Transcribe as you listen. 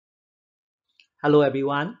Hello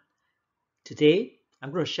everyone. Today I'm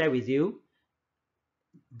going to share with you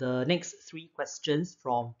the next 3 questions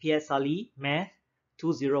from PSLE Math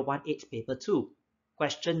 2018 Paper 2.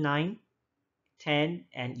 Question 9, 10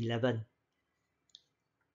 and 11.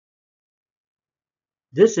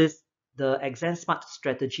 This is the exam smart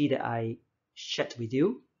strategy that I shared with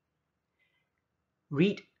you.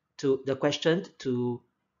 Read to the question to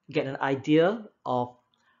get an idea of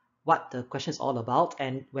what the question is all about,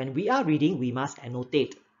 and when we are reading we must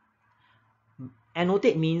annotate.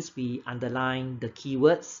 Annotate means we underline the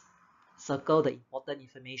keywords, circle the important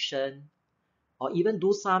information, or even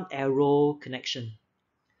do some arrow connection.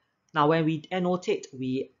 Now, when we annotate,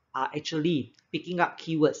 we are actually picking up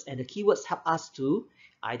keywords, and the keywords help us to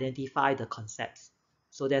identify the concepts.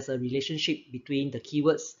 So there's a relationship between the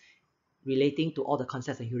keywords relating to all the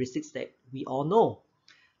concepts and heuristics that we all know.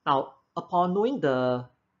 Now, upon knowing the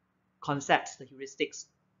concepts, the heuristics,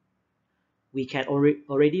 we can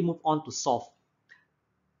already move on to solve,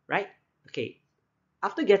 right? Okay,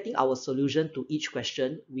 after getting our solution to each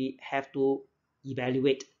question, we have to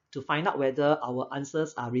evaluate to find out whether our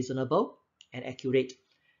answers are reasonable and accurate.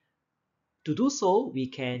 To do so, we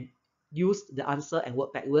can use the answer and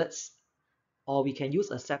work backwards, or we can use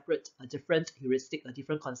a different heuristic, a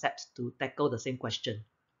different concept to tackle the same question.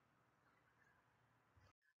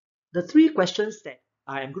 The 3 questions that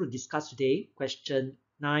I am going to discuss today, question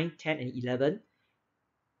 9, 10, and 11,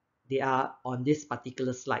 they are on this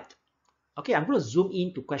particular slide. Okay, I'm going to zoom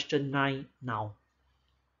in to question 9 now.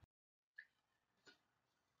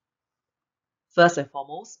 First and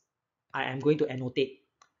foremost, I am going to annotate.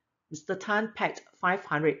 Mr. Tan packed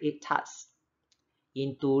 508 tarts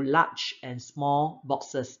into large and small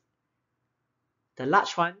boxes. The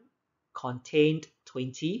large one contained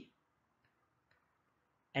 20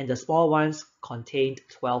 and the small ones contained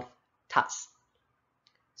 12 tarts.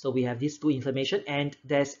 So we have these 2 information, and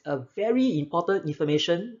there's a very important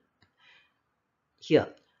information here.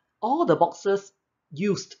 All the boxes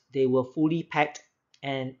used, they were fully packed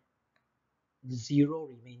and 0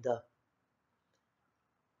 remainder.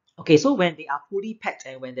 Okay, so when they are fully packed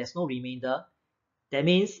and when there's no remainder, that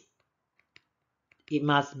means it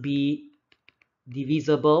must be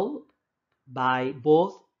divisible by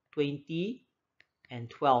both 20 and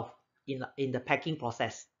 12 in the packing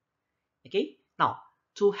process. Okay, now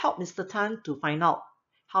to help Mr. Tan to find out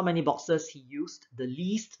how many boxes he used, the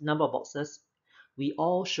least number of boxes, we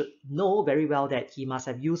all should know very well that he must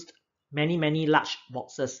have used many large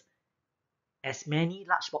boxes, as many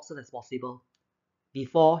large boxes as possible,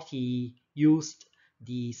 before he used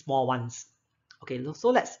the small ones. Okay,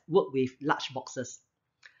 so let's work with large boxes.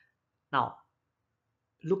 Now,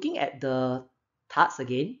 looking at the tarts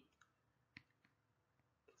again,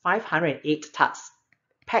 508 tarts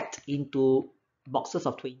packed into boxes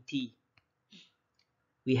of 20.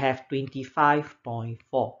 We have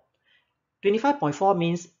 25.4. 25.4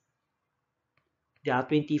 means there are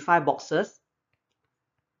 25 boxes,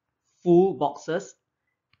 full boxes,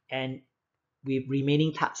 and with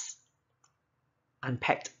remaining tarts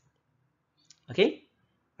unpacked. Okay,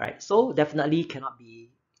 right, so definitely cannot be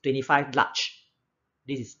 25 large.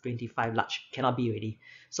 This is 25 large, cannot be already.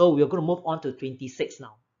 So we're going to move on to 26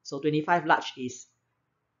 now. So 25 large is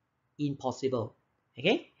impossible.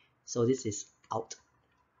 Okay, so this is out.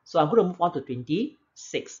 So I'm going to move on to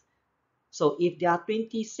 26. So if there are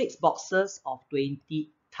 26 boxes of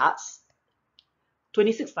 20 tarts,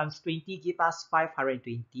 26 times 20 give us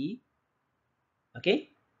 520. Okay,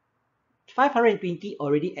 520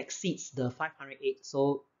 already exceeds the 508.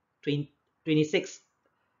 So 26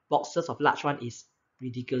 boxes of large one is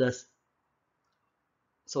ridiculous.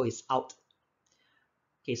 So it's out.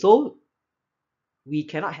 Okay, so we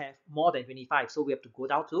cannot have more than 25. So we have to go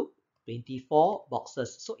down to 24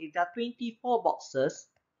 boxes. So if there are 24 boxes,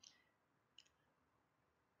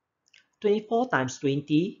 24 times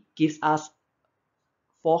 20 gives us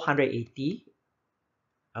 480.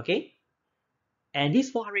 Okay, and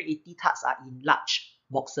these 480 tarts are in large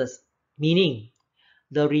boxes, meaning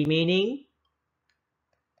the remaining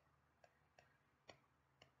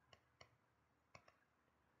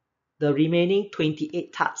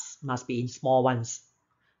 28 tarts must be in small ones.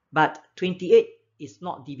 But 28 is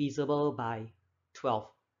not divisible by 12.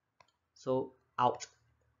 So out.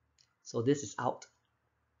 So this is out.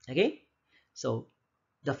 Okay, so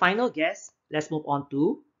the final guess, let's move on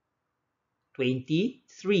to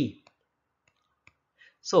 23.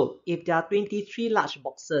 So if there are 23 large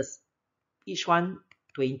boxes, each one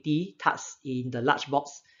 20 tarts in the large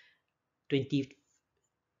box, 20.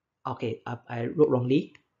 Okay, I wrote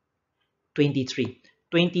wrongly. 23.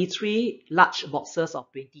 23 large boxes of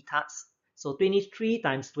 20 tarts. So 23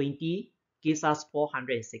 times 20 gives us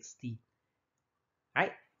 460.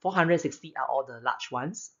 Right? 460 are all the large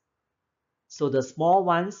ones. So the small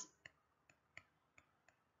ones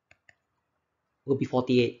will be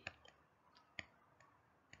 48.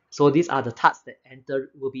 So these are the tarts that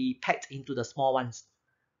will be packed into the small ones.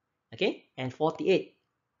 Okay, and 48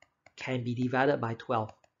 can be divided by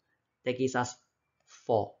 12. That gives us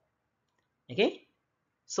 4. Okay,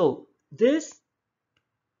 so this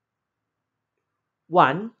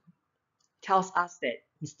one tells us that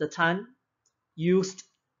Mr. Tan used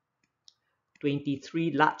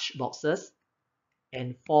 23 large boxes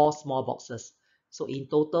and 4 small boxes. So in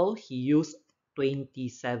total, he used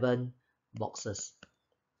 27 boxes.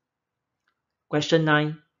 Question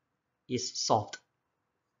 9 is solved.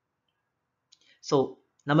 So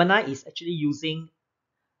number 9 is actually using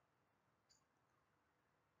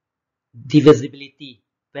divisibility,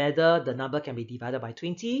 whether the number can be divided by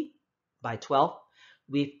 20, by 12,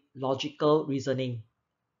 with logical reasoning.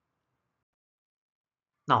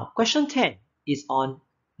 Now, question 10 is on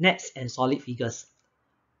nets and solid figures.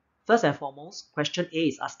 First and foremost, question A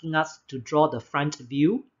is asking us to draw the front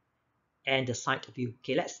view and the side view.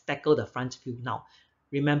 Okay, let's tackle the front view now.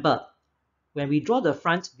 Remember, when we draw the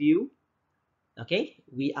front view, okay,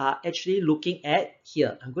 we are actually looking at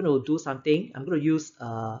here. I'm going to do something. I'm going to use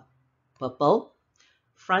purple.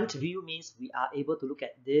 Front view means we are able to look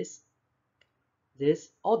at this.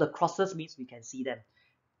 All the crosses means we can see them.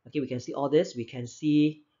 Okay, we can see all this. We can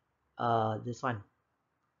see this one.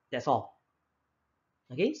 That's all.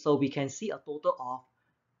 Okay, so we can see a total of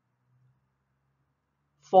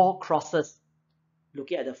 4 crosses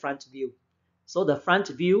looking at the front view. So the front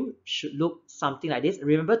view should look something like this.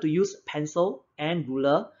 Remember to use pencil and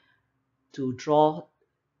ruler to draw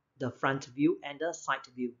the front view and the side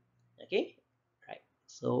view. Okay, right.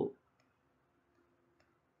 So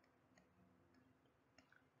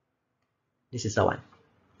this is the one.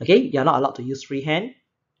 Okay, you're not allowed to use freehand.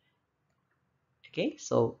 Okay,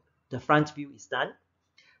 so the front view is done.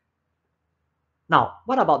 Now,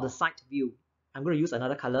 what about the side view? I'm going to use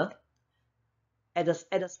another color.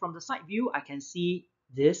 From the side view, I can see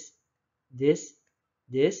this,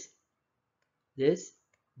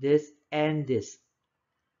 and this.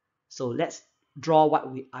 So let's draw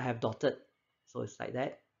what I have dotted. So it's like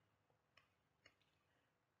that.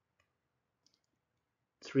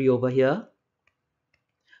 3 over here.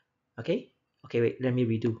 Okay, wait, let me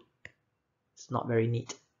redo. It's not very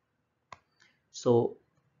neat. So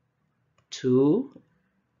 2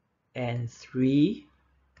 and 3.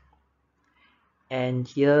 And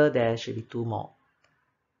here there should be 2 more.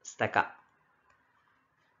 Stack up.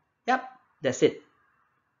 Yep, that's it.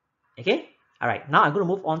 Okay, all right, now I'm going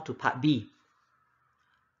to move on to part B.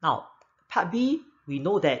 Now, part B, we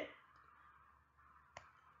know that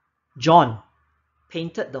John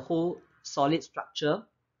painted the whole solid structure,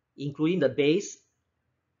 including the base,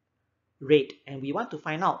 red. And we want to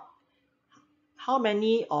find out how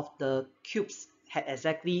many of the cubes had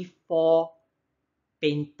exactly 4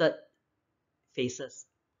 painted faces.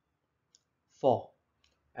 4.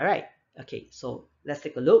 All right, okay, so let's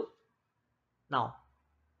take a look. Now,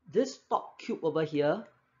 this top cube over here,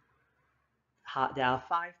 there are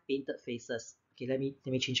 5 painted faces. Okay, let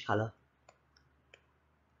me change color.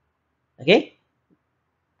 Okay,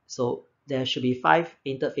 so there should be 5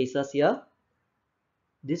 painted faces here.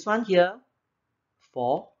 This one here,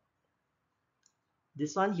 4.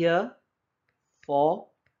 This one here, 4,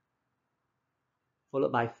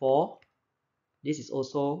 followed by 4. This is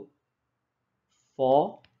also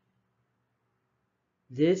 4.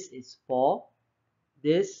 This is 4.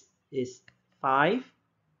 This is 5.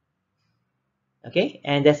 Okay,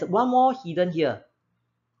 and there's one more hidden here.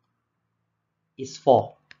 Is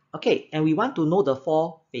 4. Okay, and we want to know the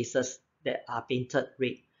 4 faces that are painted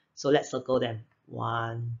red. So let's circle them.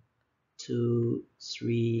 1, 2,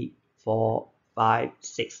 3, 4, 5,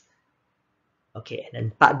 6. Okay, and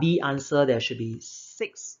then part B answer, there should be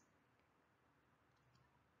 6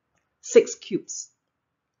 cubes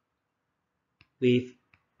with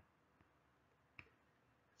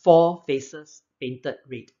 4 faces painted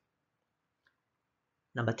red.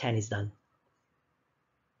 Number 10 is done.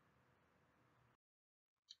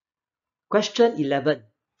 Question 11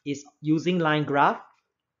 is using line graph.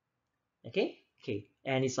 Okay,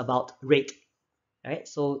 and it's about rate. All right,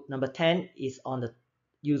 so number 10 is on the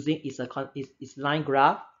is line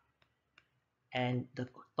graph, and the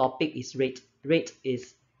topic is rate. Rate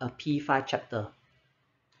is a P5 chapter. All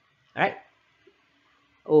right.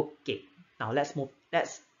 Okay, now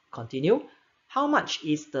let's continue. How much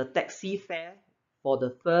is the taxi fare for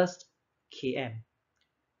the first km?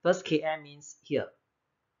 First km means here.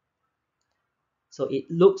 So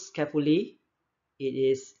it looks carefully. it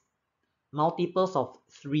is multiples of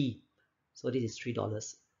 3. So this is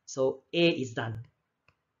 $3. So A is done.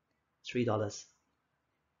 $3.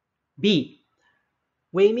 B,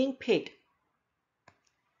 Wei Ming paid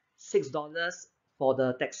 $6 for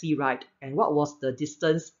the taxi ride. And what was the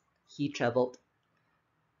distance he traveled?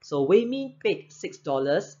 So Wei Ming paid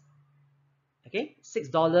 $6. Okay,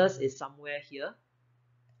 $6 is somewhere here.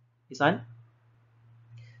 This one.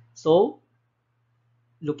 So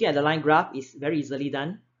looking at the line graph is very easily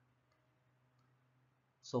done.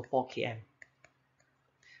 So 4 km.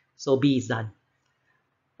 So B is done.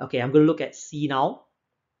 Okay, I'm going to look at C now.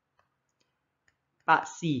 Part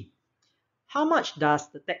C. How much does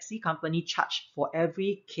the taxi company charge for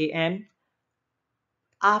every km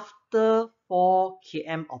after 4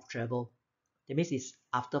 km of travel? That means it's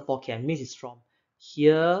after 4 km. That means it's from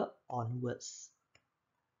here onwards.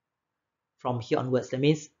 From here onwards. That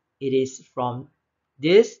means it is from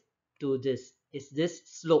this to this. It's this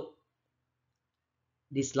slope.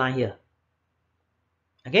 This line here.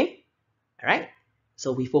 Okay? Alright?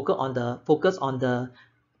 So we focus on the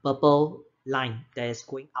purple line that is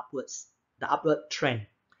going upwards, the upward trend.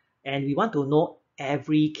 And we want to know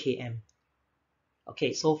every km.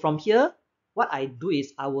 Okay, so from here, what I do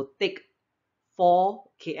is I will take 4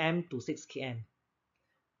 km to 6 km.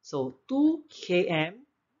 So 2 km,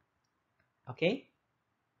 okay,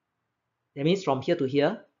 that means from here to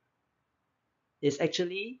here is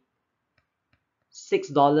actually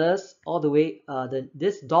 $6 all the way.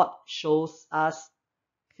 This dot shows us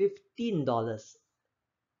 $15.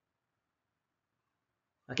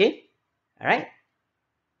 Okay, all right,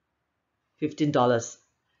 $15.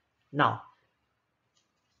 Now,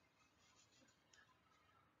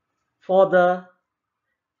 for the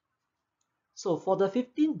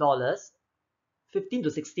 $15, 15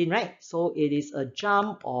 to 16, right? So it is a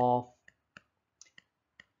jump of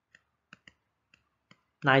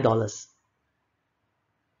 $9.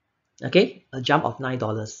 Okay, a jump of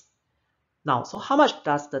 $9. Now, so how much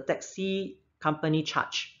does the taxi company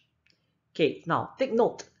charge? Okay, now take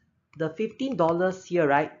note, the $15 here,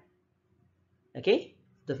 right? Okay,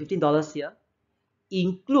 the $15 here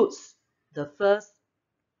includes the first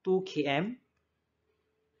 2 km,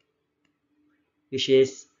 which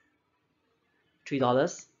is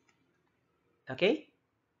 $3. Okay,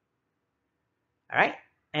 all right,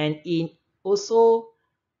 and it also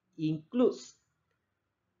includes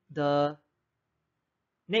the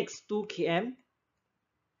next 2 km.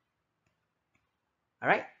 All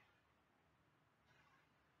right.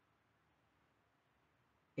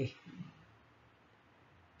 Okay.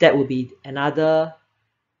 That would be another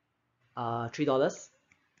 $3.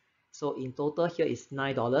 So in total here is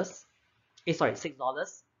 $9. Sorry,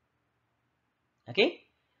 $6. Okay.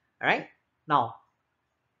 All right. Now,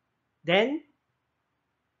 then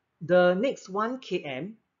the next 1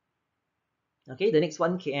 km. Okay, the next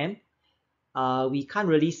 1 km, we can't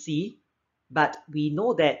really see, but we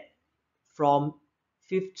know that from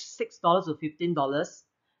 $6 to $15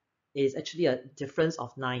 is actually a difference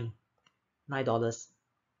of $9.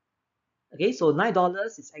 Okay, so $9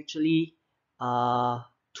 is actually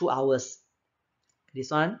 2 hours.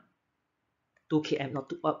 This one 2 km,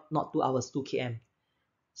 not 2 hours, 2 km.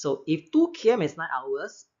 So if 2 km is 9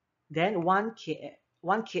 hours, then 1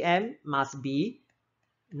 km must be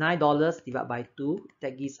 $9 divided by 2.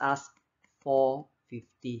 That gives us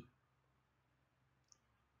 $4.50.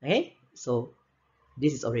 Okay, so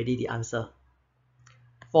this is already the answer.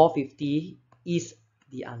 $4.50 is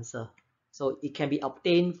the answer. So it can be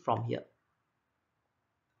obtained from here.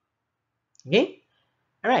 Okay,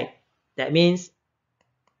 all right. That means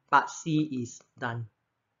part C is done.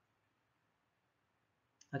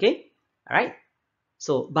 Okay, all right.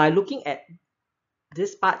 So by looking at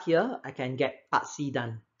this part here, I can get part C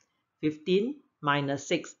done. 15 minus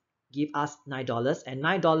 6 give us $9, and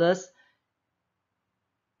 $9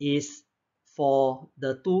 is for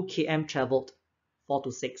the 2 km traveled, 4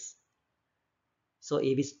 to 6. So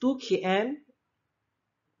if it's 2 km,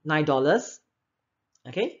 $9.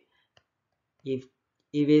 Okay, if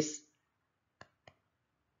it's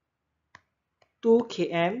 2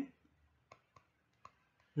 km,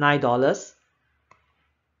 $9,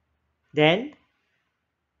 then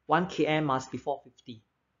 1 km must be $4.50.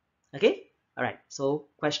 Okay, all right. So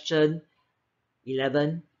question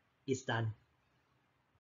 11 is done.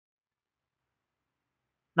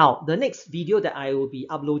 Now, the next video that I will be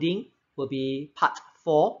uploading will be part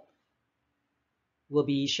 4. We'll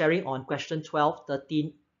be sharing on question 12,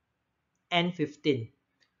 13, and 15.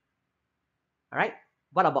 All right.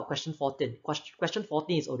 What about question 14? Question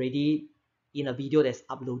 14 is already in a video that's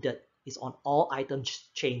uploaded. It's on all items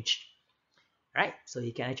changed. right? So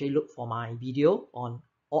you can actually look for my video on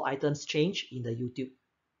all items change in the YouTube.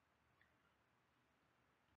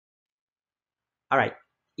 All right,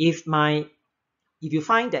 if you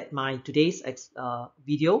find that my today's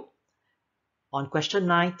video on question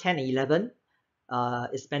 9, 10, and 11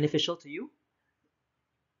 is beneficial to you,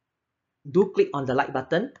 do click on the like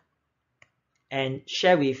button and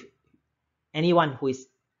share with anyone who is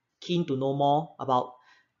keen to know more about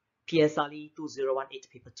PSLE 2018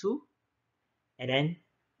 paper 2, and then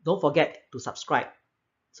don't forget to subscribe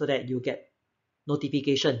so that you get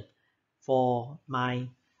notification for my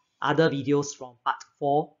other videos from part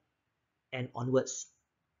 4 and onwards.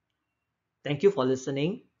 Thank you for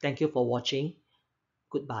listening. Thank you for watching.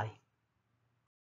 Goodbye.